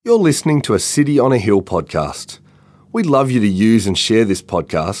You're listening to a City on a Hill podcast. We'd love you to use and share this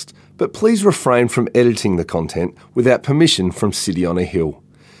podcast, but please refrain from editing the content without permission from City on a Hill.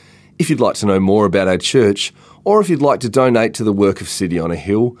 If you'd like to know more about our church, or if you'd like to donate to the work of City on a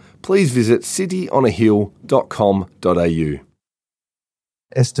Hill, please visit cityonahill.com.au.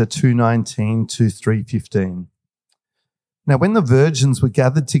 Esther 2:19 to 3:15. Now when the virgins were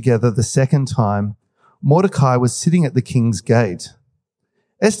gathered together the second time, Mordecai was sitting at the king's gate.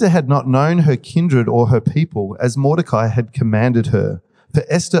 Esther had not known her kindred or her people, as Mordecai had commanded her, for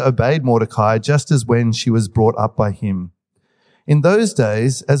Esther obeyed Mordecai just as when she was brought up by him. In those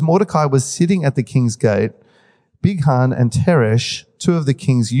days, as Mordecai was sitting at the king's gate, Bighan and Teresh, two of the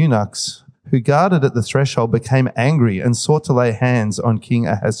king's eunuchs, who guarded at the threshold, became angry and sought to lay hands on King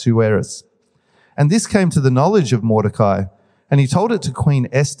Ahasuerus. And this came to the knowledge of Mordecai, and he told it to Queen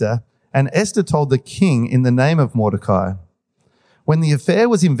Esther, and Esther told the king in the name of Mordecai. When the affair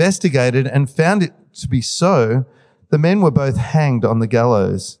was investigated and found it to be so, the men were both hanged on the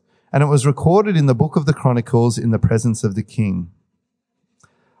gallows, and it was recorded in the book of the Chronicles in the presence of the king.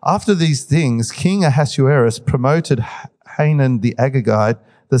 After these things, King Ahasuerus promoted Hanan the Agagite,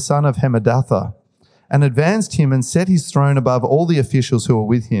 the son of Hammedatha, and advanced him and set his throne above all the officials who were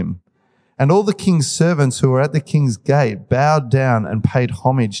with him. And all the king's servants who were at the king's gate bowed down and paid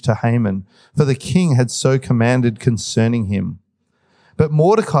homage to Haman, for the king had so commanded concerning him. But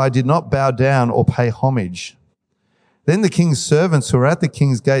Mordecai did not bow down or pay homage. Then the king's servants who were at the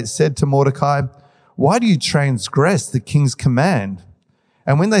king's gate said to Mordecai, "Why do you transgress the king's command?"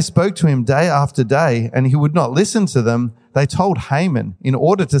 And when they spoke to him day after day, and he would not listen to them, they told Haman in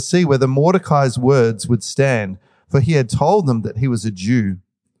order to see whether Mordecai's words would stand, for he had told them that he was a Jew.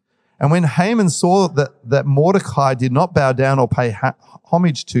 And when Haman saw that Mordecai did not bow down or pay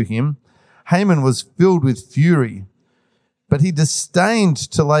homage to him, Haman was filled with fury. But he disdained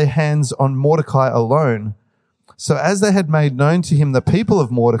to lay hands on Mordecai alone. So as they had made known to him the people of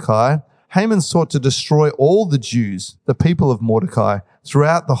Mordecai, Haman sought to destroy all the Jews, the people of Mordecai,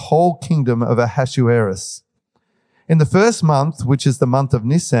 throughout the whole kingdom of Ahasuerus. In the first month, which is the month of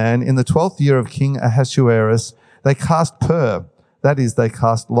Nisan, in the 12th year of King Ahasuerus, they cast that is, they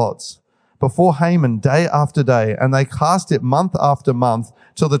cast lots, before Haman day after day, and they cast it month after month,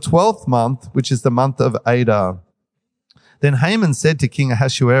 till the 12th month, which is the month of Adar. Then Haman said to King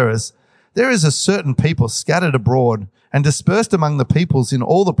Ahasuerus, "There is a certain people scattered abroad and dispersed among the peoples in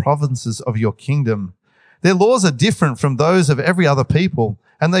all the provinces of your kingdom. Their laws are different from those of every other people,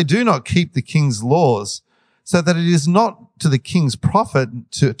 and they do not keep the king's laws, so that it is not to the king's profit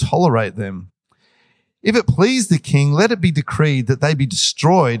to tolerate them. If it please the king, let it be decreed that they be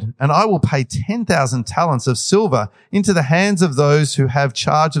destroyed, and I will pay 10,000 talents of silver into the hands of those who have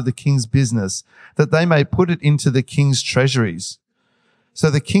charge of the king's business, that they may put it into the king's treasuries." So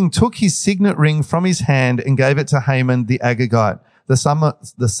the king took his signet ring from his hand and gave it to Haman the Agagite, the son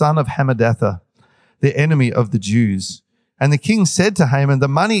of Hammedatha, the enemy of the Jews. And the king said to Haman, "The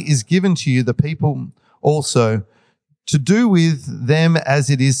money is given to you, the people also, to do with them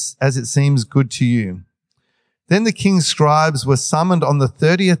as it seems good to you." Then the king's scribes were summoned on the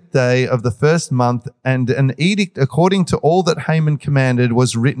 30th day of the first month, and an edict according to all that Haman commanded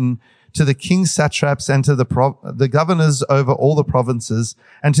was written to the king's satraps and to the governors over all the provinces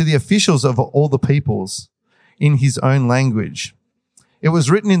and to the officials of all the peoples in his own language. It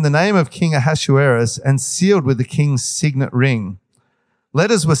was written in the name of King Ahasuerus and sealed with the king's signet ring.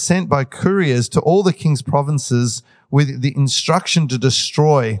 Letters were sent by couriers to all the king's provinces with the instruction to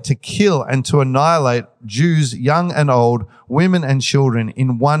destroy, to kill, and to annihilate Jews, young and old, women and children,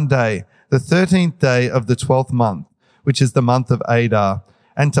 in one day, the 13th day of the 12th month, which is the month of Adar,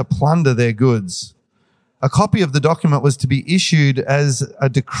 and to plunder their goods. A copy of the document was to be issued as a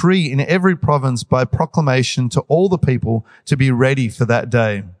decree in every province by proclamation to all the people to be ready for that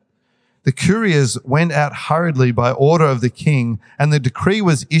day. The couriers went out hurriedly by order of the king, and the decree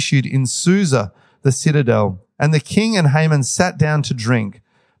was issued in Susa, the citadel. And the king and Haman sat down to drink,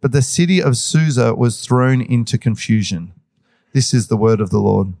 but the city of Susa was thrown into confusion. This is the word of the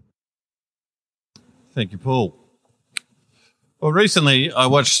Lord. Thank you, Paul. Well, recently I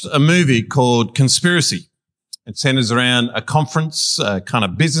watched a movie called Conspiracy. It centers around a conference, a kind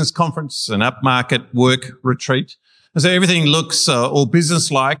of business conference, an upmarket work retreat. And so everything looks all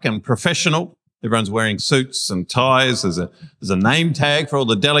business-like and professional. Everyone's wearing suits and ties. There's a name tag for all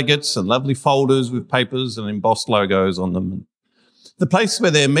the delegates and lovely folders with papers and embossed logos on them. The place where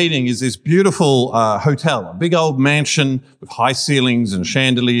they're meeting is this beautiful hotel, a big old mansion with high ceilings and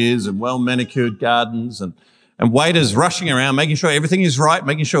chandeliers and well-manicured gardens and waiters rushing around, making sure everything is right,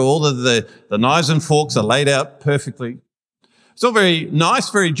 making sure all of the knives and forks are laid out perfectly. It's all very nice,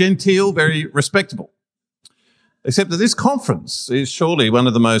 very genteel, very respectable. Except that this conference is surely one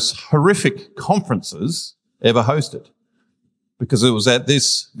of the most horrific conferences ever hosted, because it was at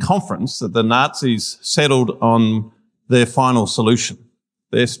this conference that the Nazis settled on their final solution,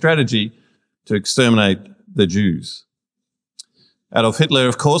 their strategy to exterminate the Jews. Adolf Hitler,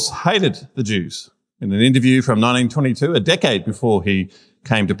 of course, hated the Jews. In an interview from 1922, a decade before he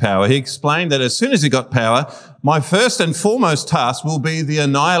came to power, he explained that as soon as he got power, my first and foremost task will be the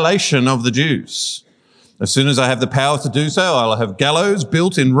annihilation of the Jews. As soon as I have the power to do so, I'll have gallows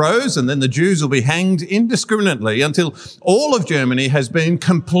built in rows, and then the Jews will be hanged indiscriminately until all of Germany has been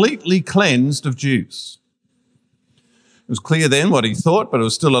completely cleansed of Jews. It was clear then what he thought, but it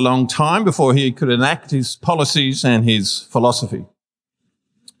was still a long time before he could enact his policies and his philosophy.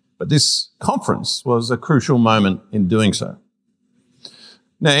 But this conference was a crucial moment in doing so.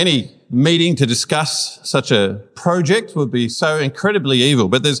 Now, any meeting to discuss such a project would be so incredibly evil,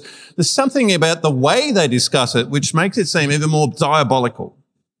 but there's something about the way they discuss it which makes it seem even more diabolical.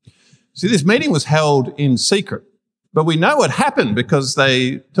 See, this meeting was held in secret, but we know what happened because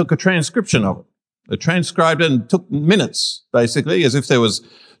they took a transcription of it. They transcribed it and took minutes, basically, as if there was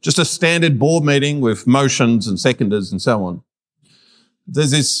just a standard board meeting with motions and seconders and so on.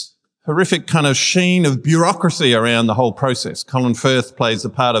 There's this horrific kind of sheen of bureaucracy around the whole process. Colin Firth plays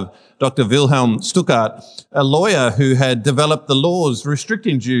the part of Dr. Wilhelm Stuckart, a lawyer who had developed the laws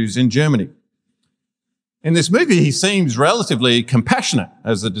restricting Jews in Germany. In this movie, he seems relatively compassionate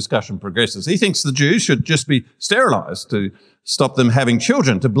as the discussion progresses. He thinks the Jews should just be sterilized to stop them having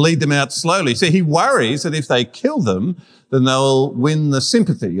children, to bleed them out slowly. So he worries that if they kill them, then they'll win the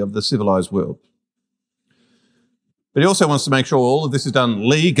sympathy of the civilized world. But he also wants to make sure all of this is done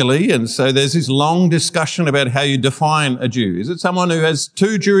legally, and so there's this long discussion about how you define a Jew. Is it someone who has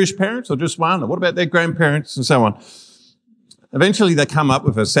two Jewish parents or just one? Or what about their grandparents and so on? Eventually they come up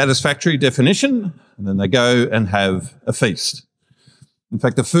with a satisfactory definition, and then they go and have a feast. In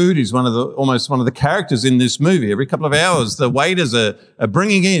fact, the food is almost one of the characters in this movie. Every couple of hours, the waiters are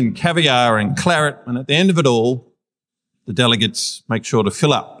bringing in caviar and claret, and at the end of it all, the delegates make sure to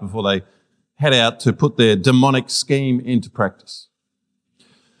fill up before they head out to put their demonic scheme into practice.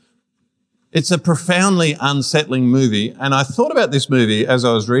 It's a profoundly unsettling movie, and I thought about this movie as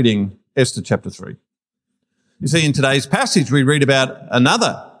I was reading Esther chapter 3. You see, in today's passage, we read about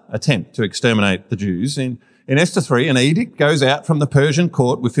another attempt to exterminate the Jews. In Esther 3, an edict goes out from the Persian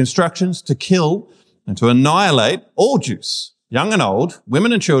court with instructions to kill and to annihilate all Jews, young and old,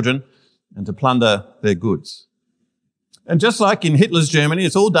 women and children, and to plunder their goods. And just like in Hitler's Germany,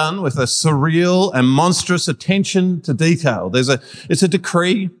 it's all done with a surreal and monstrous attention to detail. It's a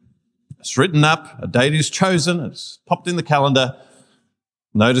decree, it's written up, a date is chosen, it's popped in the calendar,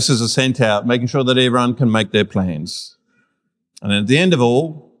 notices are sent out, making sure that everyone can make their plans. And at the end of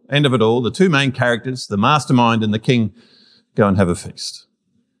it all, the two main characters, the mastermind and the king, go and have a feast.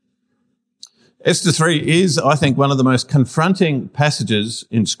 Esther 3 is, I think, one of the most confronting passages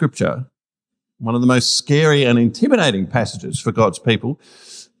in Scripture, one of the most scary and intimidating passages for God's people.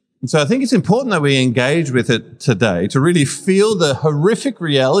 And so I think it's important that we engage with it today to really feel the horrific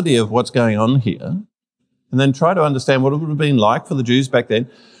reality of what's going on here, and then try to understand what it would have been like for the Jews back then,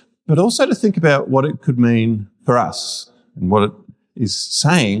 but also to think about what it could mean for us and what it is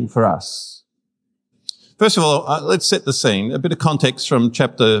saying for us. First of all, let's set the scene, a bit of context from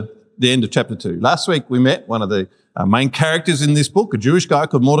the end of chapter 2. Last week we met one of the main characters in this book, a Jewish guy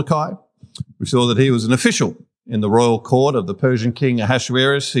called Mordecai. We saw that he was an official in the royal court of the Persian king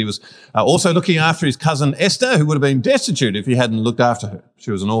Ahasuerus. He was also looking after his cousin Esther, who would have been destitute if he hadn't looked after her.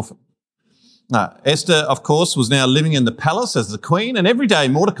 She was an orphan. Esther, of course, was now living in the palace as the queen, and every day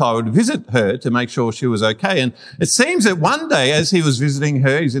Mordecai would visit her to make sure she was okay. And it seems that one day, as he was visiting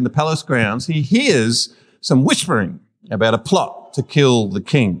her, he's in the palace grounds, he hears some whispering about a plot to kill the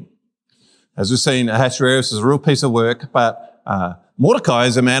king. As we've seen, Ahasuerus is a real piece of work, but Mordecai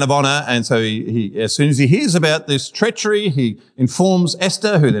is a man of honor, and so he, as soon as he hears about this treachery, he informs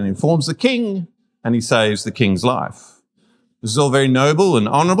Esther, who then informs the king, and he saves the king's life. This is all very noble and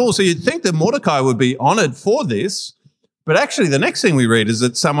honorable, so you'd think that Mordecai would be honored for this, but actually the next thing we read is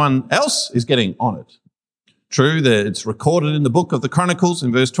that someone else is getting honored. True that it's recorded in the book of the Chronicles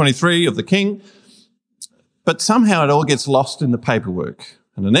in verse 23 of the king, but somehow it all gets lost in the paperwork.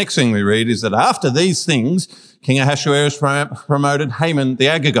 And the next thing we read is that after these things, King Ahasuerus promoted Haman the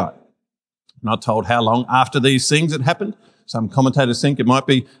Agagite. Not told how long after these things it happened. Some commentators think it might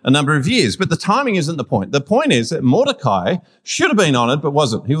be a number of years, but the timing isn't the point. The point is that Mordecai should have been honoured, but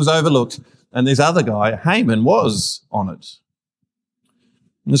wasn't. He was overlooked, and this other guy, Haman, was honoured.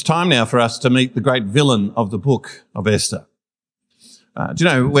 And it's time now for us to meet the great villain of the book of Esther. Do you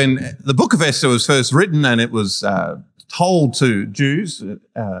know, when the book of Esther was first written and it was told to Jews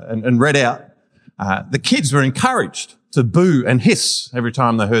and read out, the kids were encouraged to boo and hiss every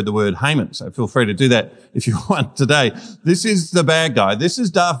time they heard the word Haman. So feel free to do that if you want today. This is the bad guy. This is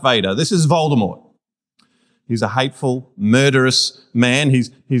Darth Vader. This is Voldemort. He's a hateful, murderous man.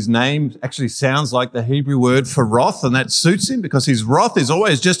 His name actually sounds like the Hebrew word for wrath, and that suits him because his wrath is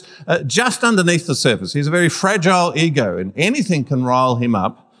always just underneath the surface. He's a very fragile ego, and anything can rile him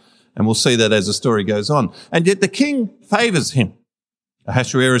up, and we'll see that as the story goes on. And yet the king favours him.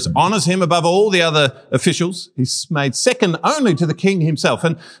 Ahasuerus honours him above all the other officials. He's made second only to the king himself.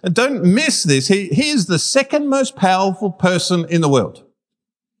 And don't miss this. He is the second most powerful person in the world.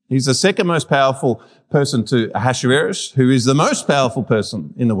 He's the second most powerful person to Ahasuerus, who is the most powerful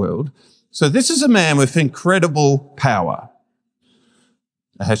person in the world. So this is a man with incredible power.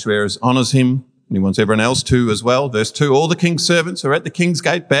 Ahasuerus honours him, and he wants everyone else to as well. Verse 2, all the king's servants who are at the king's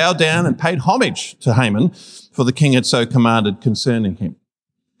gate bowed down and paid homage to Haman, for the king had so commanded concerning him.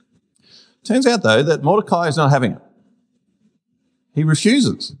 Turns out, though, that Mordecai is not having it. He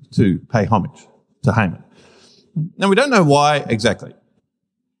refuses to pay homage to Haman. Now, we don't know why exactly.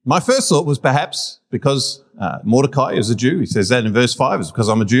 My first thought was perhaps because Mordecai is a Jew. He says that in verse 5. It's because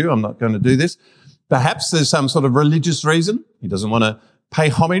I'm a Jew, I'm not going to do this. Perhaps there's some sort of religious reason. He doesn't want to pay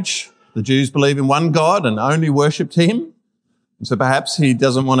homage. The Jews believe in one God and only worship to him. And so perhaps he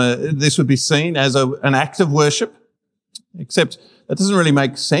doesn't want to, this would be seen as an act of worship. Except that doesn't really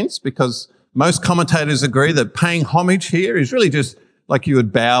make sense because most commentators agree that paying homage here is really just like you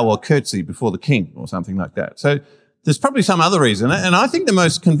would bow or curtsy before the king or something like that. So there's probably some other reason, and I think the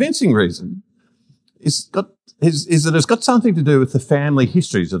most convincing reason is that it's got something to do with the family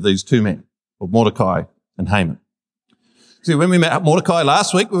histories of these two men, of Mordecai and Haman. See, when we met Mordecai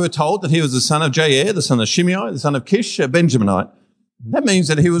last week, we were told that he was the son of Jair, the son of Shimei, the son of Kish, a Benjaminite. That means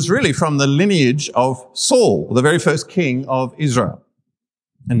that he was really from the lineage of Saul, the very first king of Israel.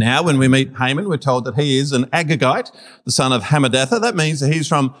 And now when we meet Haman, we're told that he is an Agagite, the son of Hammedatha. That means that he's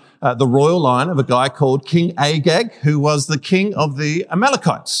from the royal line of a guy called King Agag, who was the king of the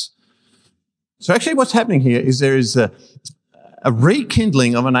Amalekites. So actually what's happening here is there is a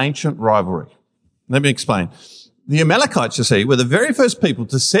rekindling of an ancient rivalry. Let me explain. The Amalekites, you see, were the very first people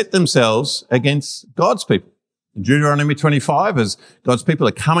to set themselves against God's people. In Deuteronomy 25, as God's people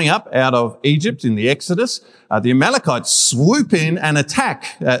are coming up out of Egypt in the Exodus, the Amalekites swoop in and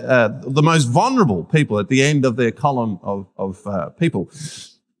attack the most vulnerable people at the end of their column of people,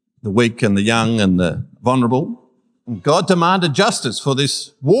 the weak and the young and the vulnerable. And God demanded justice for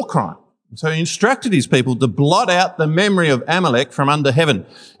this war crime. So he instructed his people to blot out the memory of Amalek from under heaven.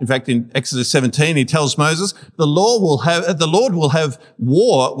 In fact, in Exodus 17, he tells Moses, the Lord will have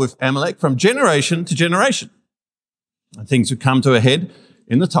war with Amalek from generation to generation. And things would come to a head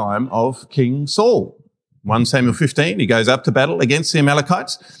in the time of King Saul. 1 Samuel 15, he goes up to battle against the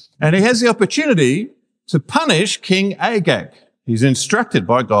Amalekites, and he has the opportunity to punish King Agag. He's instructed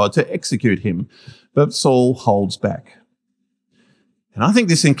by God to execute him, but Saul holds back. And I think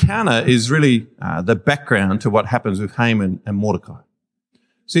this encounter is really the background to what happens with Haman and Mordecai.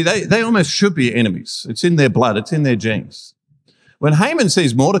 See, they almost should be enemies. It's in their blood. It's in their genes. When Haman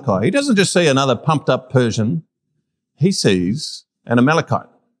sees Mordecai, he doesn't just see another pumped-up Persian. He sees an Amalekite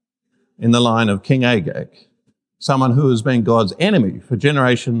in the line of King Agag, someone who has been God's enemy for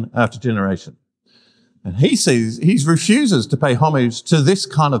generation after generation. And he refuses to pay homage to this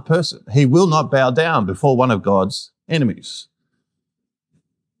kind of person. He will not bow down before one of God's enemies.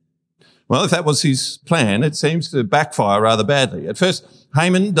 Well, if that was his plan, it seems to backfire rather badly. At first,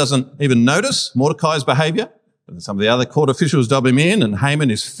 Haman doesn't even notice Mordecai's behaviour. Some of the other court officials dob him in, and Haman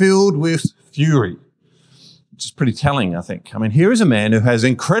is filled with fury, which is pretty telling, I think. I mean, here is a man who has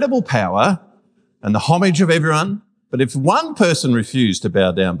incredible power and the homage of everyone, but if one person refused to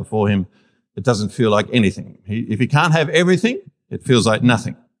bow down before him, it doesn't feel like anything. If he can't have everything, it feels like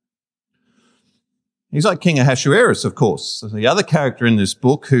nothing. He's like King Ahasuerus, of course, the other character in this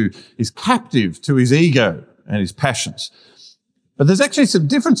book who is captive to his ego and his passions. But there's actually some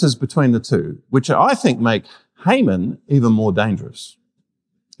differences between the two, which I think make Haman even more dangerous.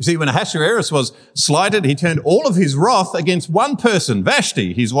 You see, when Ahasuerus was slighted, he turned all of his wrath against one person,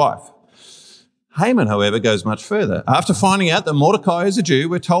 Vashti, his wife. Haman, however, goes much further. After finding out that Mordecai is a Jew,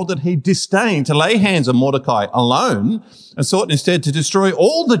 we're told that he disdained to lay hands on Mordecai alone and sought instead to destroy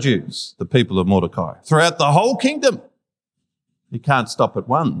all the Jews, the people of Mordecai, throughout the whole kingdom. He can't stop at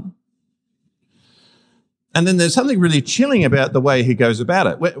one. And then there's something really chilling about the way he goes about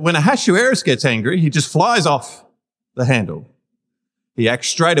it. When Ahasuerus gets angry, he just flies off the handle. He acts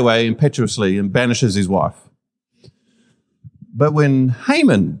straight away, impetuously, and banishes his wife. But when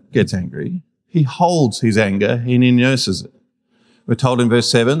Haman gets angry, he holds his anger and he nurses it. We're told in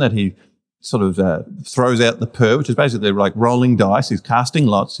verse 7 that he sort of throws out the pur, which is basically like rolling dice. He's casting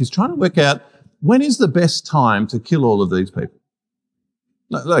lots. He's trying to work out when is the best time to kill all of these people.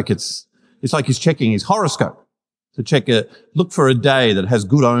 Look, it's like he's checking his horoscope to look for a day that has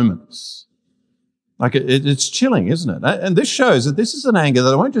good omens. Like it's chilling, isn't it? And this shows that this is an anger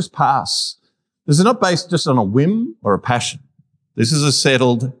that won't just pass. This is not based just on a whim or a passion. This is a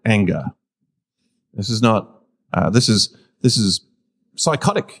settled anger. This is not, this is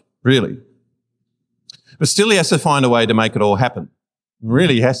psychotic, really. But still he has to find a way to make it all happen.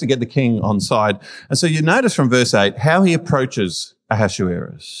 Really, he has to get the king on side. And so you notice from verse 8 how he approaches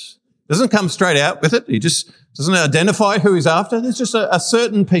Ahasuerus. Doesn't come straight out with it. He just doesn't identify who he's after. There's just a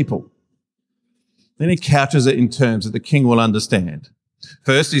certain people. Then he couches it in terms that the king will understand.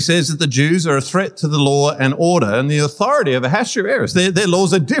 First, he says that the Jews are a threat to the law and order and the authority of Ahasuerus. Their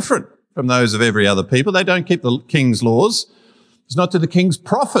laws are different from those of every other people. They don't keep the king's laws. It's not to the king's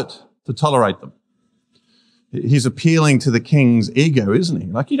profit to tolerate them. He's appealing to the king's ego, isn't he?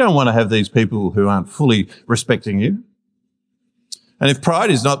 Like, you don't want to have these people who aren't fully respecting you. And if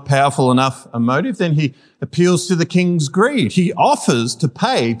pride is not powerful enough a motive, then he appeals to the king's greed. He offers to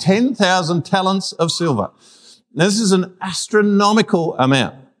pay 10,000 talents of silver. Now, this is an astronomical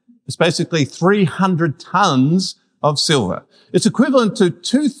amount. It's basically 300 tons of silver. It's equivalent to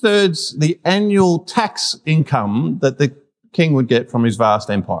 2/3 the annual tax income that the king would get from his vast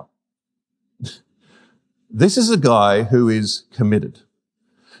empire. This is a guy who is committed.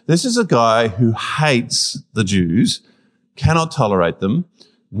 This is a guy who hates the Jews, cannot tolerate them,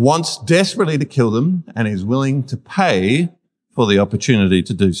 wants desperately to kill them, and is willing to pay for the opportunity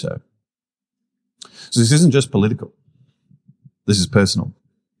to do so. So this isn't just political. This is personal.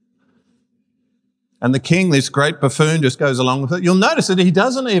 And the king, this great buffoon, just goes along with it. You'll notice that he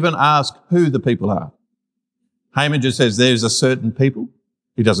doesn't even ask who the people are. Haman just says there's a certain people.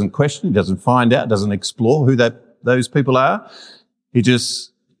 He doesn't question, he doesn't find out, doesn't explore who those people are. He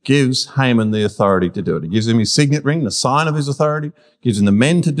just gives Haman the authority to do it. He gives him his signet ring, the sign of his authority, gives him the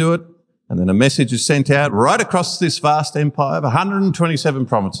men to do it, and then a message is sent out right across this vast empire of 127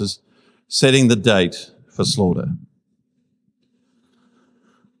 provinces, setting the date for slaughter.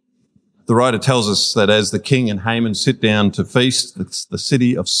 The writer tells us that as the king and Haman sit down to feast, the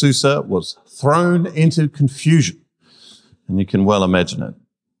city of Susa was thrown into confusion. And you can well imagine it.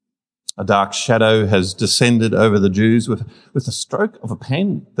 A dark shadow has descended over the Jews with the stroke of a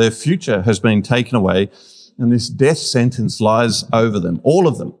pen. Their future has been taken away, and this death sentence lies over them, all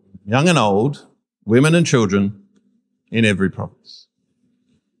of them, young and old, women and children, in every province.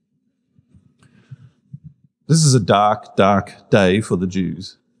 This is a dark, dark day for the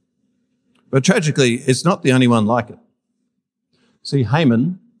Jews. But tragically, it's not the only one like it. See,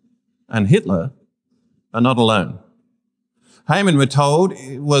 Haman and Hitler are not alone. Haman, we're told,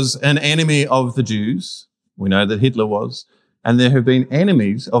 was an enemy of the Jews. We know that Hitler was. And there have been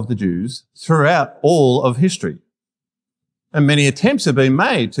enemies of the Jews throughout all of history. And many attempts have been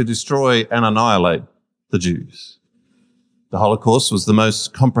made to destroy and annihilate the Jews. The Holocaust was the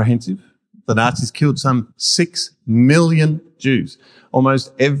most comprehensive. The Nazis killed some 6 million Jews,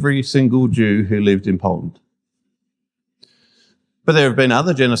 almost every single Jew who lived in Poland. But there have been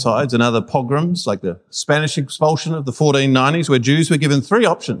other genocides and other pogroms, like the Spanish expulsion of the 1490s, where Jews were given 3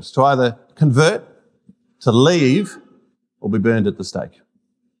 options to either convert, to leave, or be burned at the stake.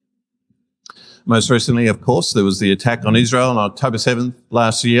 Most recently, of course, there was the attack on Israel on October 7th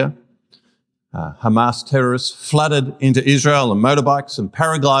last year. Hamas terrorists flooded into Israel on motorbikes and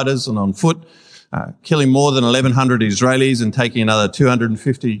paragliders and on foot, killing more than 1,100 Israelis and taking another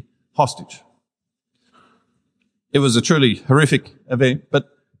 250 hostage. It was a truly horrific event, but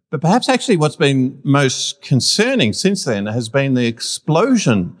perhaps actually what's been most concerning since then has been the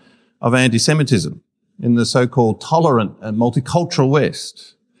explosion of anti-Semitism in the so-called tolerant and multicultural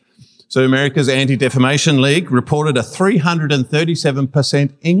West. So America's Anti-Defamation League reported a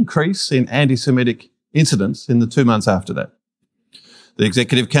 337% increase in anti-Semitic incidents in the 2 months after that. The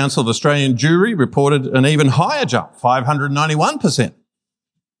Executive Council of Australian Jewry reported an even higher jump, 591%.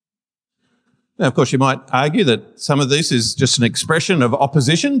 Now, of course, you might argue that some of this is just an expression of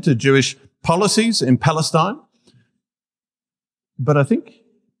opposition to Jewish policies in Palestine. But I think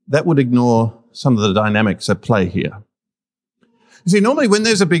that would ignore some of the dynamics at play here. You see, normally when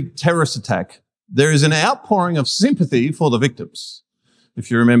there's a big terrorist attack, there is an outpouring of sympathy for the victims. If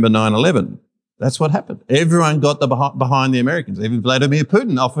you remember 9/11, that's what happened. Everyone got behind the Americans. Even Vladimir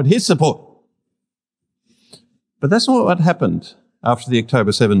Putin offered his support. But that's not what happened after the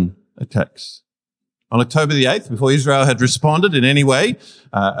October 7 attacks. On October the 8th, before Israel had responded in any way,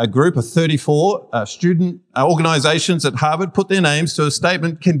 a group of 34 student organizations at Harvard put their names to a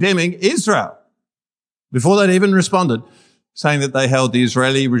statement condemning Israel before they'd even responded, saying that they held the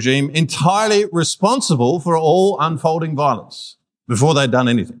Israeli regime entirely responsible for all unfolding violence before they'd done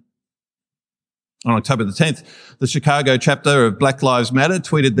anything. On October the 10th, the Chicago chapter of Black Lives Matter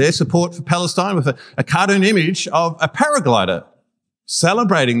tweeted their support for Palestine with a cartoon image of a paraglider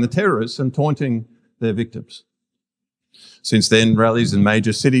celebrating the terrorists and taunting their victims. Since then, rallies in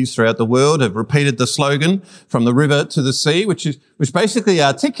major cities throughout the world have repeated the slogan "From the river to the sea," which basically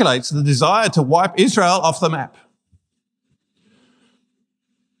articulates the desire to wipe Israel off the map.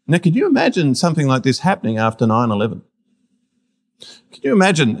 Now, could you imagine something like this happening after 9/11? Can you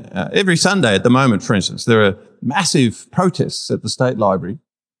imagine every Sunday at the moment, for instance, there are massive protests at the State Library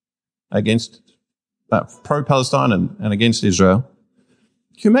against pro-Palestine and against Israel.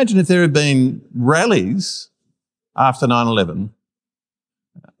 Can you imagine if there had been rallies after 9/11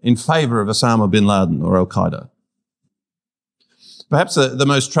 in favour of Osama bin Laden or Al-Qaeda? Perhaps the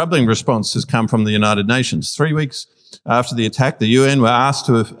most troubling response has come from the United Nations. 3 weeks after the attack, the UN were asked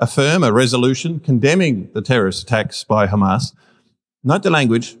to affirm a resolution condemning the terrorist attacks by Hamas. Note the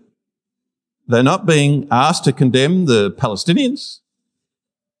language. They're not being asked to condemn the Palestinians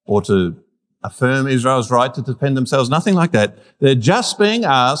or to affirm Israel's right to defend themselves, nothing like that. They're just being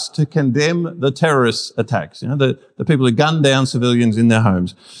asked to condemn the terrorist attacks, the people who gunned down civilians in their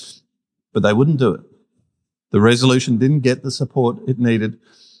homes. But they wouldn't do it. The resolution didn't get the support it needed.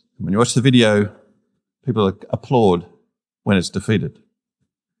 When you watch the video, people applaud when it's defeated.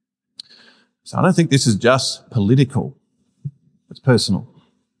 So I don't think this is just political. It's personal.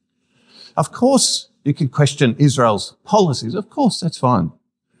 Of course, you can question Israel's policies. Of course, that's fine.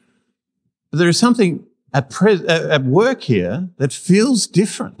 But there is something at work here that feels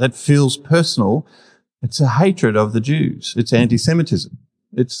different, that feels personal. It's a hatred of the Jews. It's anti-Semitism.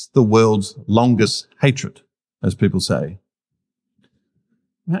 It's the world's longest hatred, as people say.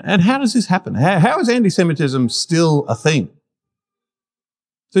 And how does this happen? How is anti-Semitism still a thing?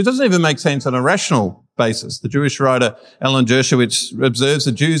 So it doesn't even make sense on a rational basis. The Jewish writer Alan Dershowitz observes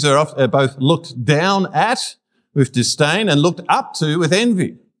that Jews are both looked down at with disdain and looked up to with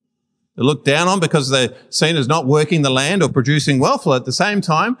envy. They're looked down on because they're seen as not working the land or producing wealth, while at the same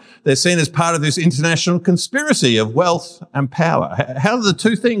time they're seen as part of this international conspiracy of wealth and power. How are the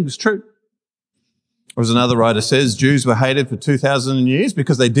two things true? Or as another writer says, Jews were hated for 2,000 years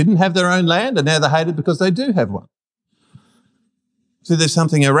because they didn't have their own land, and now they're hated because they do have one. So there's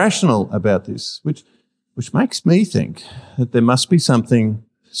something irrational about this, which makes me think that there must be something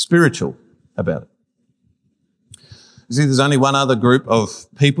spiritual about it. You see, there's only one other group of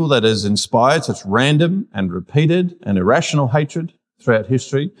people that has inspired such random and repeated and irrational hatred throughout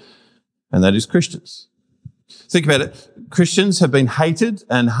history, and that is Christians. Think about it. Christians have been hated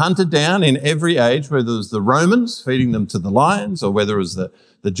and hunted down in every age, whether it was the Romans feeding them to the lions, or whether it was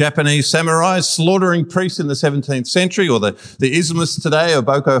the Japanese samurais slaughtering priests in the 17th century, or the Islamists today, or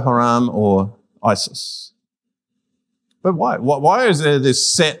Boko Haram or ISIS. But why? Why is there this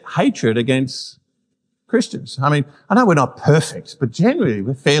set hatred against Christians? I mean, I know we're not perfect, but generally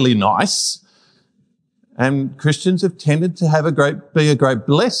we're fairly nice. And Christians have tended to be a great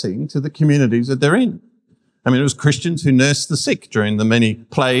blessing to the communities that they're in. I mean, it was Christians who nursed the sick during the many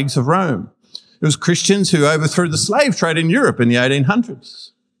plagues of Rome. It was Christians who overthrew the slave trade in Europe in the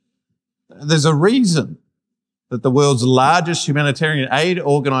 1800s. There's a reason that the world's largest humanitarian aid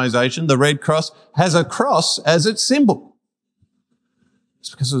organisation, the Red Cross, has a cross as its symbol.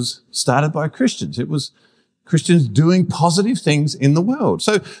 It's because it was started by Christians. It was Christians doing positive things in the world.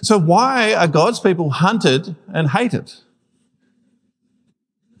 So why are God's people hunted and hated?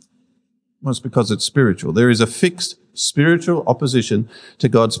 Well, it's because it's spiritual. There is a fixed spiritual opposition to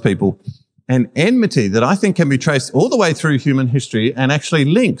God's people, and enmity that I think can be traced all the way through human history and actually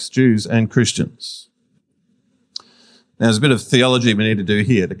links Jews and Christians. Now, there's a bit of theology we need to do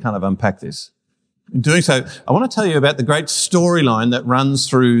here to kind of unpack this. In doing so, I want to tell you about the great storyline that runs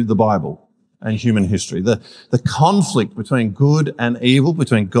through the Bible and human history, the conflict between good and evil,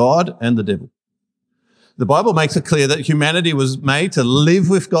 between God and the devil. The Bible makes it clear that humanity was made to live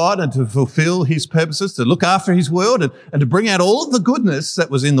with God and to fulfill his purposes, to look after his world and to bring out all of the goodness that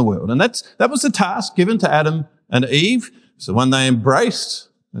was in the world. And that was the task given to Adam and Eve. It's the one they embraced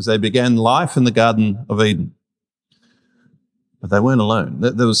as they began life in the Garden of Eden. But they weren't alone.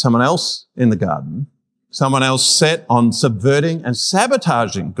 There was someone else in the garden, someone else set on subverting and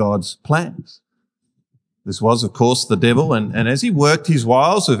sabotaging God's plans. This was, of course, the devil, and as he worked his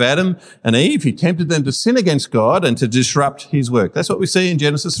wiles with Adam and Eve, he tempted them to sin against God and to disrupt his work. That's what we see in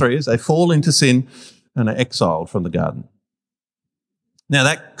Genesis 3, as they fall into sin. and are exiled from the garden. Now,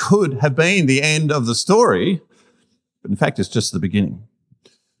 that could have been the end of the story, but in fact, it's just the beginning.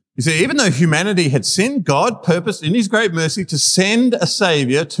 You see, even though humanity had sinned, God purposed in his great mercy to send a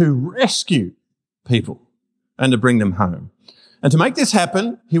saviour to rescue people and to bring them home. And to make this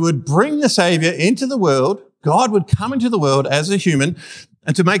happen, he would bring the saviour into the world. God would come into the world as a human.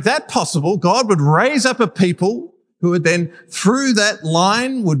 And to make that possible, God would raise up a people who would then, through that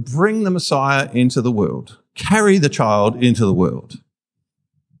line, would bring the Messiah into the world, carry the child into the world.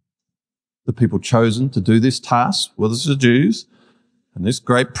 The people chosen to do this task were the Jews, and this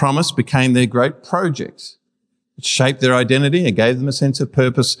great promise became their great project. It shaped their identity and gave them a sense of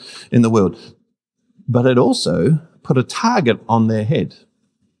purpose in the world. But it also put a target on their head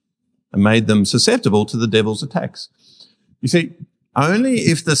and made them susceptible to the devil's attacks. You see, only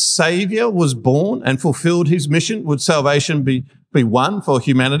if the Saviour was born and fulfilled his mission would salvation be won for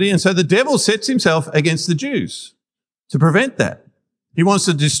humanity. And so the devil sets himself against the Jews to prevent that. He wants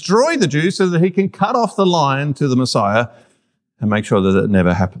to destroy the Jews so that he can cut off the line to the Messiah and make sure that it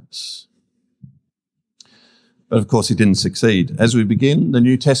never happens. But of course, he didn't succeed. As we begin the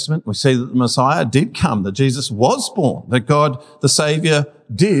New Testament, we see that the Messiah did come, that Jesus was born, that God, the Saviour,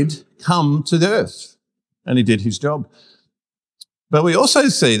 did come to the earth, and he did his job. But we also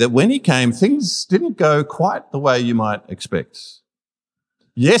see that when he came, things didn't go quite the way you might expect.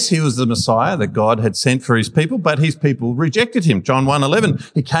 Yes, he was the Messiah that God had sent for his people, but his people rejected him. John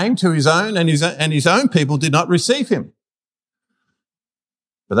 1:11, he came to his own, and his own people did not receive him.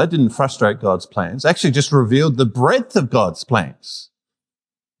 But that didn't frustrate God's plans. Actually, just revealed the breadth of God's plans.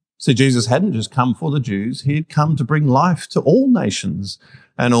 See, Jesus hadn't just come for the Jews. He had come to bring life to all nations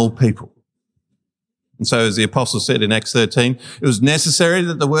and all people. And so, as the apostle said in Acts 13, it was necessary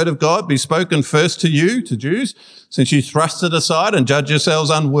that the word of God be spoken first to you, to Jews, since you thrust it aside and judge yourselves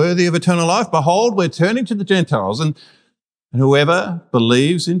unworthy of eternal life. Behold, we're turning to the Gentiles, and whoever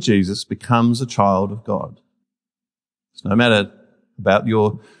believes in Jesus becomes a child of God. So no matter about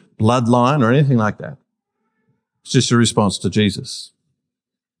your bloodline or anything like that. It's just a response to Jesus.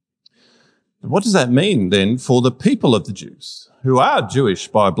 But what does that mean then for the people of the Jews who are Jewish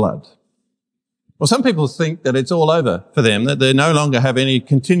by blood? Well, some people think that it's all over for them, that they no longer have any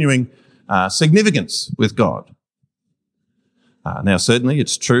continuing significance with God. Now, certainly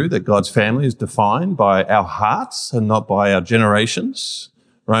it's true that God's family is defined by our hearts and not by our generations.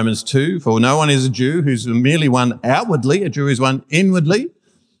 Romans 2, for no one is a Jew who's merely one outwardly, a Jew is one inwardly.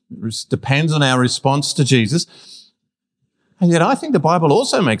 It depends on our response to Jesus. And yet I think the Bible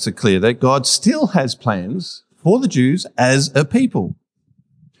also makes it clear that God still has plans for the Jews as a people.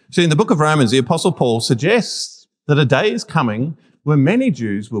 See, in the book of Romans, the Apostle Paul suggests that a day is coming when many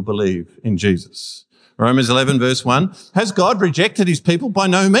Jews will believe in Jesus. Romans 11, verse 1, has God rejected his people? By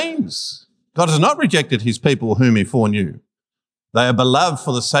no means. God has not rejected his people whom he foreknew. They are beloved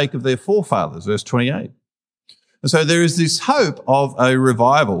for the sake of their forefathers, verse 28. And so there is this hope of a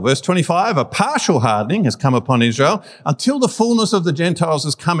revival. Verse 25, a partial hardening has come upon Israel until the fullness of the Gentiles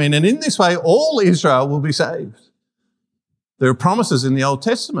has come in, and in this way all Israel will be saved. There are promises in the Old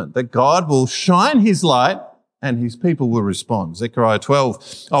Testament that God will shine his light and his people will respond. Zechariah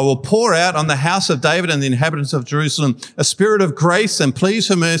 12, I will pour out on the house of David and the inhabitants of Jerusalem a spirit of grace and pleas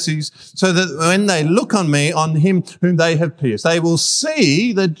for mercies, so that when they look on me, on him whom they have pierced, they will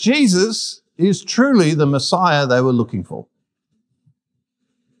see that Jesus is truly the Messiah they were looking for.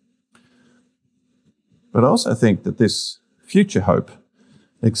 But I also think that this future hope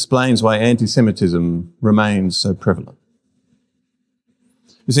explains why anti-Semitism remains so prevalent.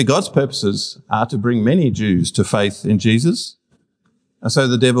 You see, God's purposes are to bring many Jews to faith in Jesus, and so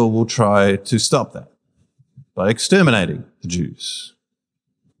the devil will try to stop that by exterminating the Jews.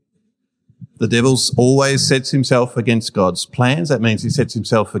 The devil always sets himself against God's plans. That means he sets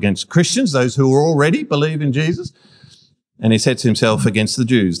himself against Christians, those who already believe in Jesus, and he sets himself against the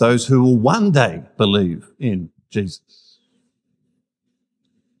Jews, those who will one day believe in Jesus.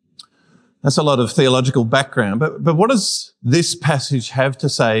 That's a lot of theological background, but what does this passage have to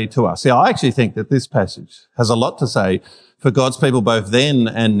say to us? See, I actually think that this passage has a lot to say for God's people both then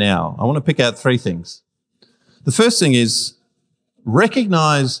and now. I want to pick out three things. The first thing is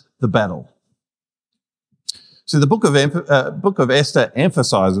recognize the battle. So the book of Esther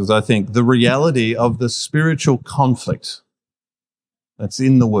emphasizes, I think, the reality of the spiritual conflict that's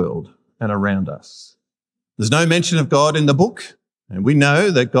in the world and around us. There's no mention of God in the book, and we know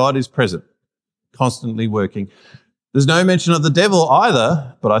that God is present, constantly working. There's no mention of the devil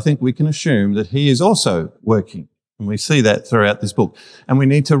either, but I think we can assume that he is also working. And we see that throughout this book. And we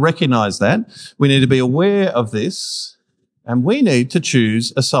need to recognize that. We need to be aware of this, and we need to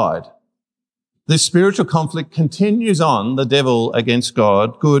choose a side. This spiritual conflict continues on, the devil against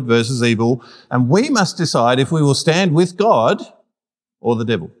God, good versus evil, and we must decide if we will stand with God or the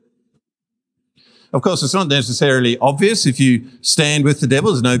devil. Of course, it's not necessarily obvious if you stand with the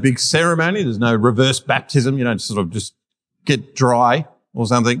devil. There's no big ceremony. There's no reverse baptism. You don't sort of just get dry or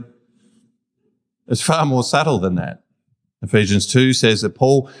something. It's far more subtle than that. Ephesians 2 says that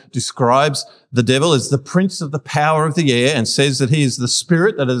Paul describes the devil as the prince of the power of the air and says that he is the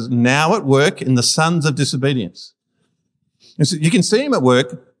spirit that is now at work in the sons of disobedience. And so you can see him at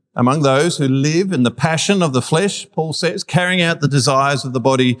work among those who live in the passion of the flesh, Paul says, carrying out the desires of the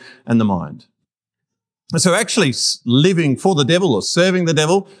body and the mind. And so actually living for the devil or serving the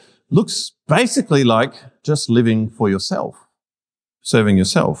devil looks basically like just living for yourself, serving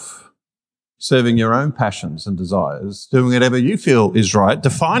yourself. Serving your own passions and desires, doing whatever you feel is right,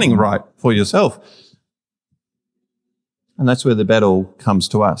 defining right for yourself. And that's where the battle comes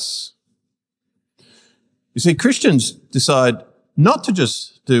to us. You see, Christians decide not to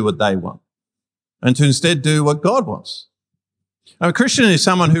just do what they want and to instead do what God wants. A Christian is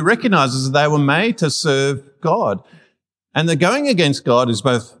someone who recognizes that they were made to serve God, and that going against God is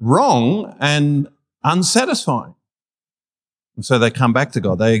both wrong and unsatisfying. And so they come back to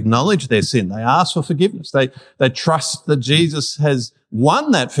God. They acknowledge their sin. They ask for forgiveness. They trust that Jesus has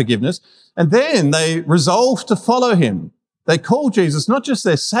won that forgiveness. And then they resolve to follow him. They call Jesus not just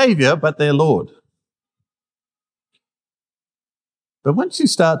their Saviour, but their Lord. But once you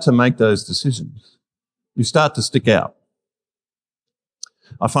start to make those decisions, you start to stick out.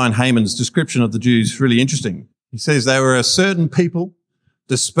 I find Haman's description of the Jews really interesting. He says they were a certain people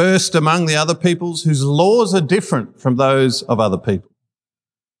dispersed among the other peoples whose laws are different from those of other people.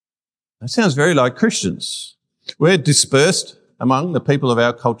 That sounds very like Christians. We're dispersed among the people of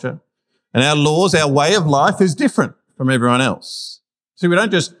our culture, and our laws, our way of life is different from everyone else. See, we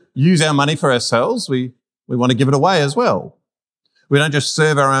don't just use our money for ourselves, we want to give it away as well. We don't just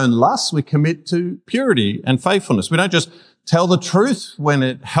serve our own lusts, we commit to purity and faithfulness. We don't just tell the truth when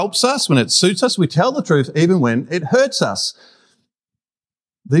it helps us, when it suits us, we tell the truth even when it hurts us.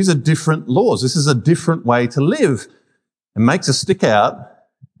 These are different laws. This is a different way to live. It makes us stick out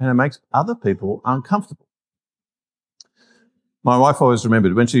and it makes other people uncomfortable. My wife always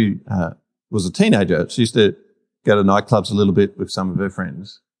remembered when she was a teenager, she used to go to nightclubs a little bit with some of her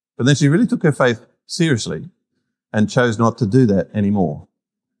friends, but then she really took her faith seriously and chose not to do that anymore.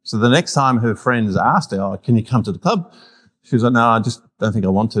 So the next time her friends asked her, can you come to the club? She was like, no, I just don't think I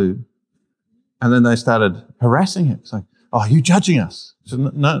want to. And then they started harassing her. It's like, are you judging us? She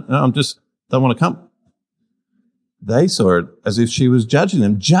said, no, I'm just don't want to come. They saw it as if she was judging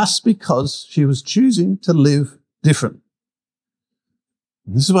them just because she was choosing to live different.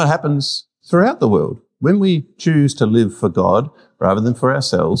 And this is what happens throughout the world. When we choose to live for God rather than for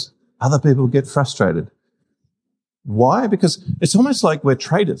ourselves, other people get frustrated. Why? Because it's almost like we're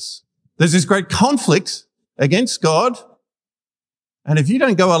traitors. There's this great conflict against God, and if you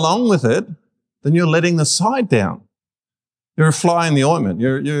don't go along with it, then you're letting the side down. You're a fly in the ointment.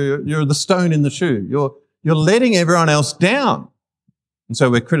 You're the stone in the shoe. You're letting everyone else down. And so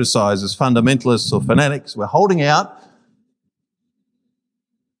we're criticized as fundamentalists or fanatics. We're holding out.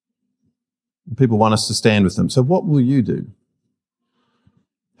 People want us to stand with them. So what will you do?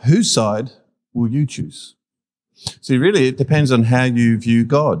 Whose side will you choose? See, really, it depends on how you view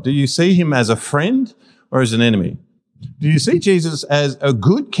God. Do you see him as a friend or as an enemy? Do you see Jesus as a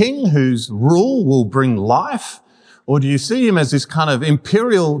good king whose rule will bring life? Or do you see him as this kind of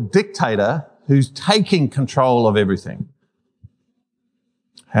imperial dictator who's taking control of everything?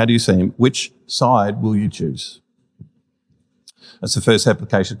 How do you see him? Which side will you choose? That's the first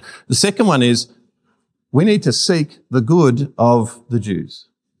application. The second one is we need to seek the good of the Jews.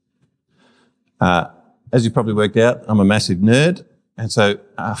 As you probably worked out, I'm a massive nerd. And so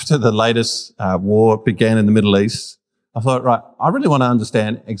after the latest war began in the Middle East, I thought, right, I really want to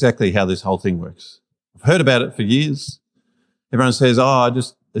understand exactly how this whole thing works. I've heard about it for years. Everyone says,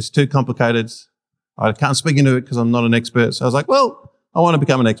 it's too complicated. I can't speak into it because I'm not an expert. So I was like, well, I want to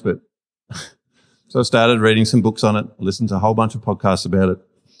become an expert. So I started reading some books on it, listened to a whole bunch of podcasts about it.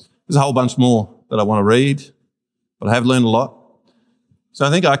 There's a whole bunch more that I want to read, but I have learned a lot. So I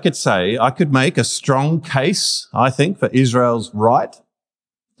think I could make a strong case, I think, for Israel's right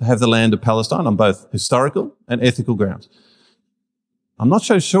to have the land of Palestine on both historical and ethical grounds. I'm not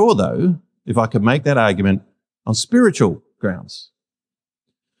so sure, though, if I could make that argument on spiritual grounds.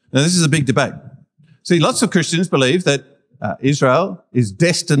 Now, this is a big debate. See, lots of Christians believe that Israel is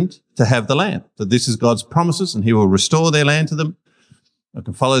destined to have the land, that this is God's promises and he will restore their land to them. I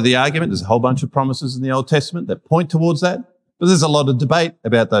can follow the argument. There's a whole bunch of promises in the Old Testament that point towards that. But there's a lot of debate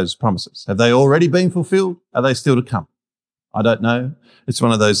about those promises. Have they already been fulfilled? Are they still to come? I don't know. It's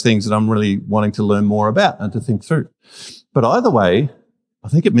one of those things that I'm really wanting to learn more about and to think through. But either way, I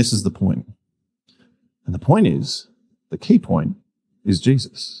think it misses the point. And the key point is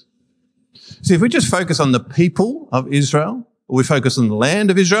Jesus. See, if we just focus on the people of Israel, or we focus on the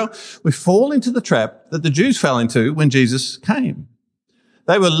land of Israel, we fall into the trap that the Jews fell into when Jesus came.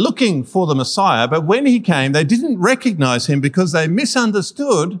 They were looking for the Messiah, but when he came, they didn't recognize him because they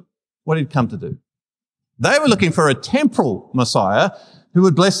misunderstood what he'd come to do. They were looking for a temporal Messiah who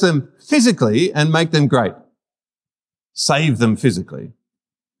would bless them physically and make them great, save them physically.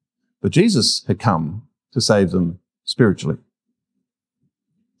 But Jesus had come to save them spiritually.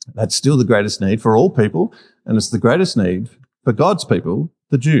 That's still the greatest need for all people, and it's the greatest need for God's people,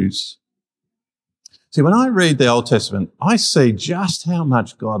 the Jews. See, when I read the Old Testament, I see just how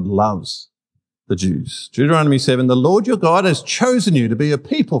much God loves the Jews. Deuteronomy 7, the Lord your God has chosen you to be a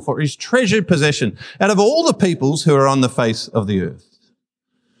people for his treasured possession out of all the peoples who are on the face of the earth.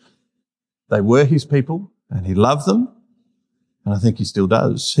 They were his people and he loved them, and I think he still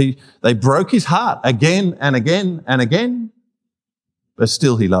does. They broke his heart again and again and again, but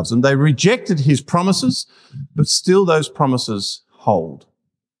still he loves them. They rejected his promises, but still those promises hold.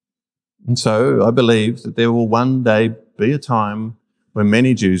 And so I believe that there will one day be a time when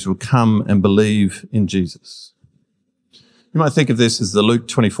many Jews will come and believe in Jesus. You might think of this as the Luke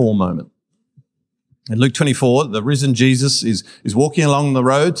 24 moment. In Luke 24, the risen Jesus is walking along the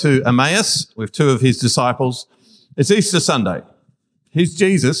road to Emmaus with two of his disciples. It's Easter Sunday. He's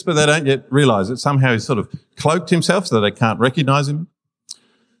Jesus, but they don't yet realize it. Somehow he's sort of cloaked himself so they can't recognize him.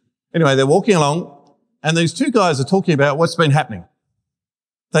 Anyway, they're walking along, and these two guys are talking about what's been happening.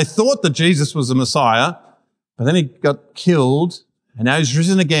 They thought that Jesus was the Messiah, but then he got killed, and now he's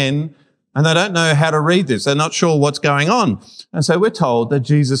risen again, and they don't know how to read this. They're not sure what's going on. And so we're told that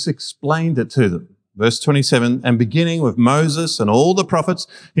Jesus explained it to them. Verse 27, and beginning with Moses and all the prophets,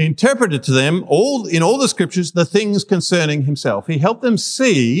 he interpreted to them in all the scriptures the things concerning himself. He helped them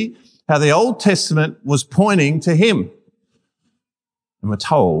see how the Old Testament was pointing to him. And we're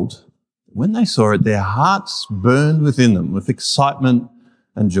told, when they saw it, their hearts burned within them with excitement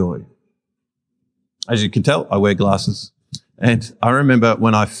and joy. As you can tell, I wear glasses. And I remember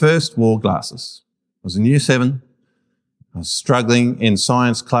when I first wore glasses, I was in year 7. I was struggling in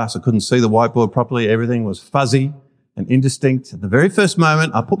science class. I couldn't see the whiteboard properly. Everything was fuzzy and indistinct. At the very first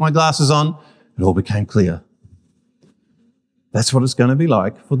moment I put my glasses on, it all became clear. That's what it's going to be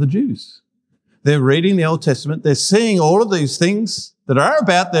like for the Jews. They're reading the Old Testament. They're seeing all of these things that are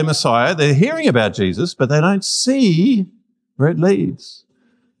about their Messiah. They're hearing about Jesus, but they don't see where it leads.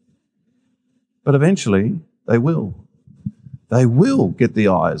 But eventually they will. They will get the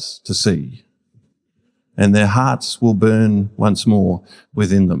eyes to see, and their hearts will burn once more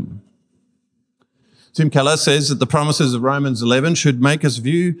within them. Tim Keller says that the promises of Romans 11 should make us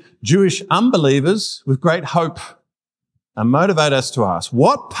view Jewish unbelievers with great hope and motivate us to ask,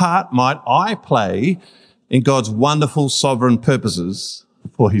 what part might I play in God's wonderful sovereign purposes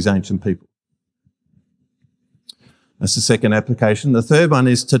for his ancient people? That's the second application. The third one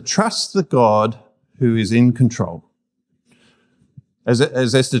is to trust the God who is in control. As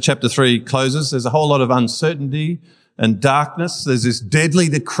Esther chapter 3 closes, there's a whole lot of uncertainty and darkness. There's this deadly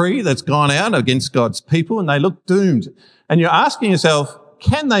decree that's gone out against God's people, and they look doomed. And you're asking yourself,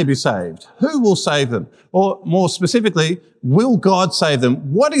 can they be saved? Who will save them? Or more specifically, will God save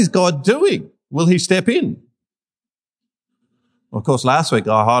them? What is God doing? Will he step in? Well, of course, last week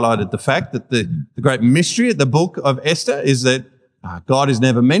I highlighted the fact that the great mystery of the book of Esther is that God is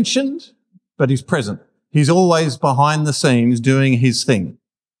never mentioned, but he's present. He's always behind the scenes doing his thing.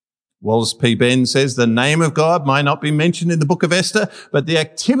 Wallace P. Ben says the name of God may not be mentioned in the book of Esther, but the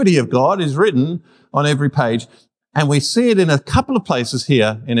activity of God is written on every page. And we see it in a couple of places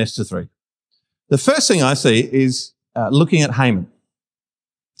here in Esther 3. The first thing I see is looking at Haman.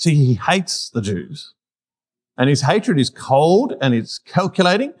 See, he hates the Jews. And his hatred is cold and it's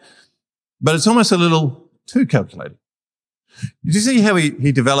calculating, but it's almost a little too calculating. Did you see how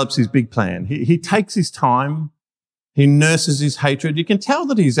he develops his big plan? He takes his time. He nurses his hatred. You can tell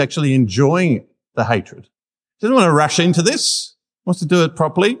that he's actually enjoying the hatred. He doesn't want to rush into this. He wants to do it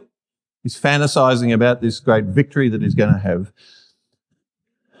properly. He's fantasizing about this great victory that he's going to have.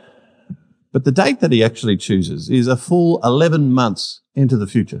 But the date that he actually chooses is a full 11 months into the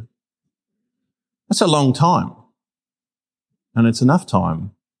future. That's a long time. And it's enough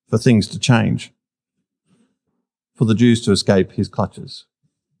time for things to change, for the Jews to escape his clutches.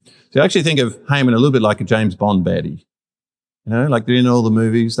 So I actually think of Haman a little bit like a James Bond baddie. You know, like they're in all the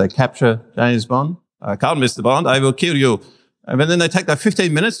movies, they capture James Bond. I can't miss the Bond, I will kill you. And then they take that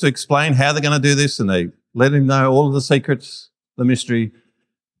 15 minutes to explain how they're going to do this, and they let him know all of the secrets, the mystery.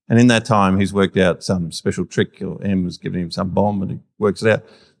 And in that time, he's worked out some special trick, or Em was giving him some bomb, and he works it out,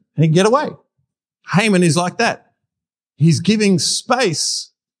 and he can get away. Haman is like that. He's giving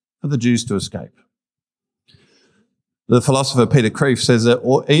space for the Jews to escape. The philosopher Peter Kreeft says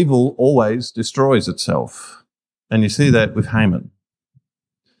that evil always destroys itself. And you see that with Haman.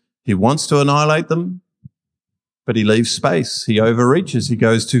 He wants to annihilate them, but he leaves space. He overreaches. He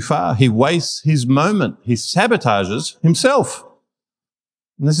goes too far. He wastes his moment. He sabotages himself.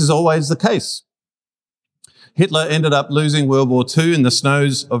 And this is always the case. Hitler ended up losing World War II in the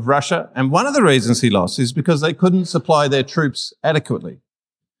snows of Russia. And one of the reasons he lost is because they couldn't supply their troops adequately.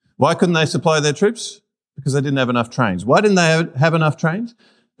 Why couldn't they supply their troops? Because they didn't have enough trains. Why didn't they have enough trains?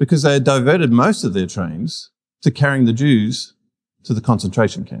 Because they had diverted most of their trains to carrying the Jews to the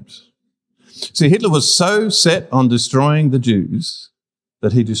concentration camps. See, Hitler was so set on destroying the Jews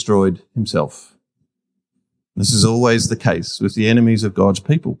that he destroyed himself. This is always the case with the enemies of God's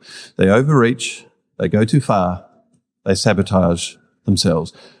people. They overreach, they go too far, they sabotage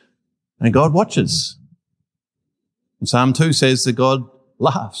themselves. And God watches. And Psalm 2 says that God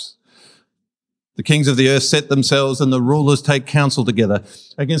laughs. The kings of the earth set themselves and the rulers take counsel together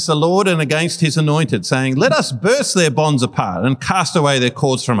against the Lord and against his anointed, saying, let us burst their bonds apart and cast away their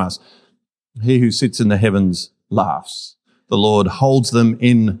cords from us. He who sits in the heavens laughs. The Lord holds them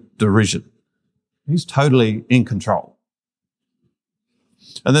in derision. He's totally in control.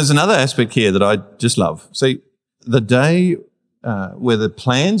 And there's another aspect here that I just love. See, the day where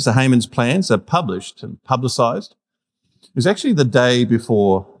the Haman's plans are published and publicized is actually the day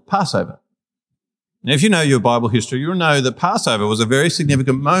before Passover. Now, if you know your Bible history, you'll know that Passover was a very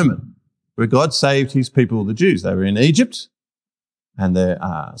significant moment where God saved his people, the Jews. They were in Egypt and they're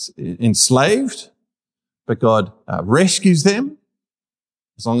enslaved, but God rescues them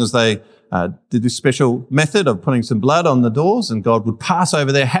as long as they did this special method of putting some blood on the doors, and God would pass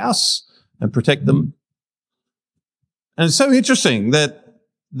over their house and protect them. And it's so interesting that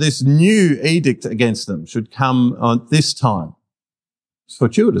this new edict against them should come on this time. It's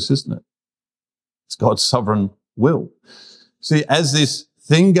fortuitous, isn't it? It's God's sovereign will. See, as this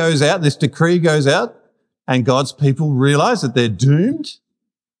thing goes out, this decree goes out, and God's people realize that they're doomed,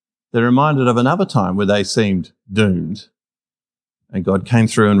 they're reminded of another time where they seemed doomed, and God came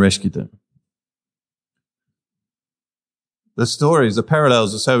through and rescued them. The stories, the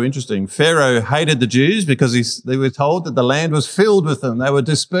parallels are so interesting. Pharaoh hated the Jews because they were told that the land was filled with them. They were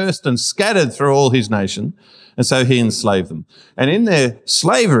dispersed and scattered through all his nation, and so he enslaved them. And in their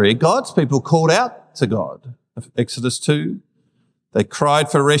slavery, God's people called out to God. Exodus 2, they cried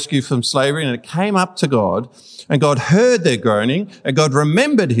for rescue from slavery, and it came up to God, and God heard their groaning, and God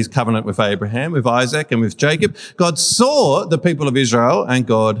remembered his covenant with Abraham, with Isaac, and with Jacob. God saw the people of Israel, and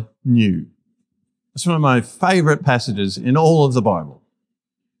God knew. That's one of my favourite passages in all of the Bible.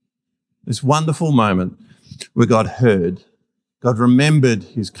 This wonderful moment where God heard, God remembered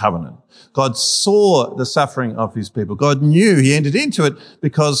his covenant. God saw the suffering of his people. God knew. He entered into it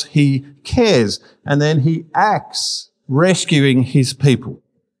because he cares. And then he acts, rescuing his people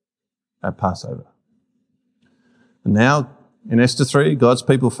at Passover. And now, in Esther 3, God's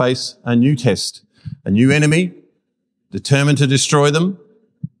people face a new test, a new enemy, determined to destroy them.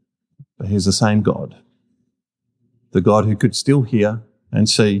 But he's the same God. The God who could still hear and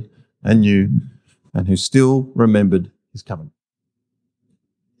see and knew, and who still remembered his covenant.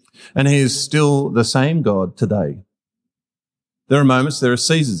 And he is still the same God today. There are moments, there are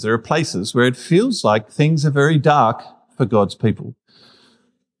seasons, there are places where it feels like things are very dark for God's people.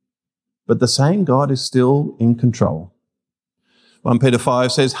 But the same God is still in control. 1 Peter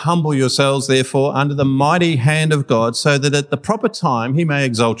 5 says, humble yourselves, therefore, under the mighty hand of God, so that at the proper time he may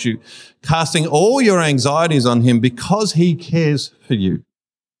exalt you, casting all your anxieties on him because he cares for you.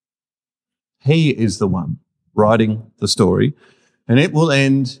 He is the one writing the story, and it will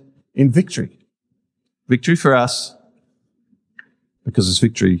end in victory. Victory for us because it's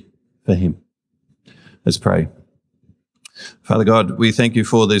victory for him. Let's pray. Father God, we thank you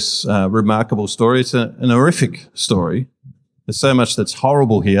for this remarkable story. It's an horrific story. There's so much that's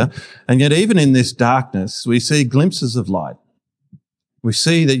horrible here. And yet even in this darkness, we see glimpses of light. We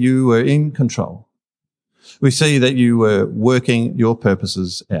see that you were in control. We see that you were working your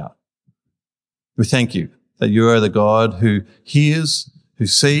purposes out. We thank you that you are the God who hears, who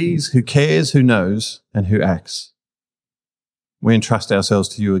sees, who cares, who knows, and who acts. We entrust ourselves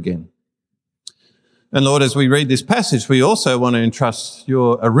to you again. And Lord, as we read this passage, we also want to entrust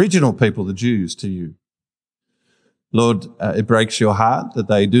your original people, the Jews, to you. Lord, it breaks your heart that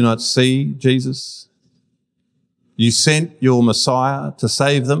they do not see Jesus. You sent your Messiah to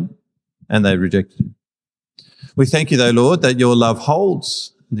save them, and they rejected him. We thank you, though, Lord, that your love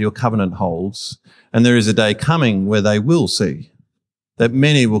holds, your covenant holds, and there is a day coming where they will see, that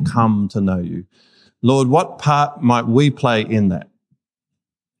many will come to know you. Lord, what part might we play in that?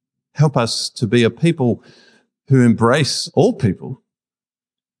 Help us to be a people who embrace all people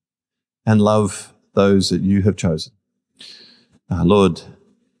and love those that you have chosen. Lord,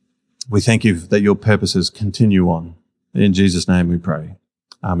 we thank you that your purposes continue on. In Jesus' name we pray.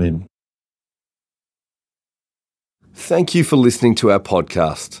 Amen. Thank you for listening to our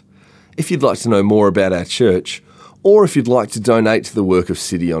podcast. If you'd like to know more about our church, or if you'd like to donate to the work of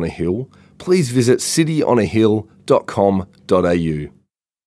City on a Hill, please visit cityonahill.com.au.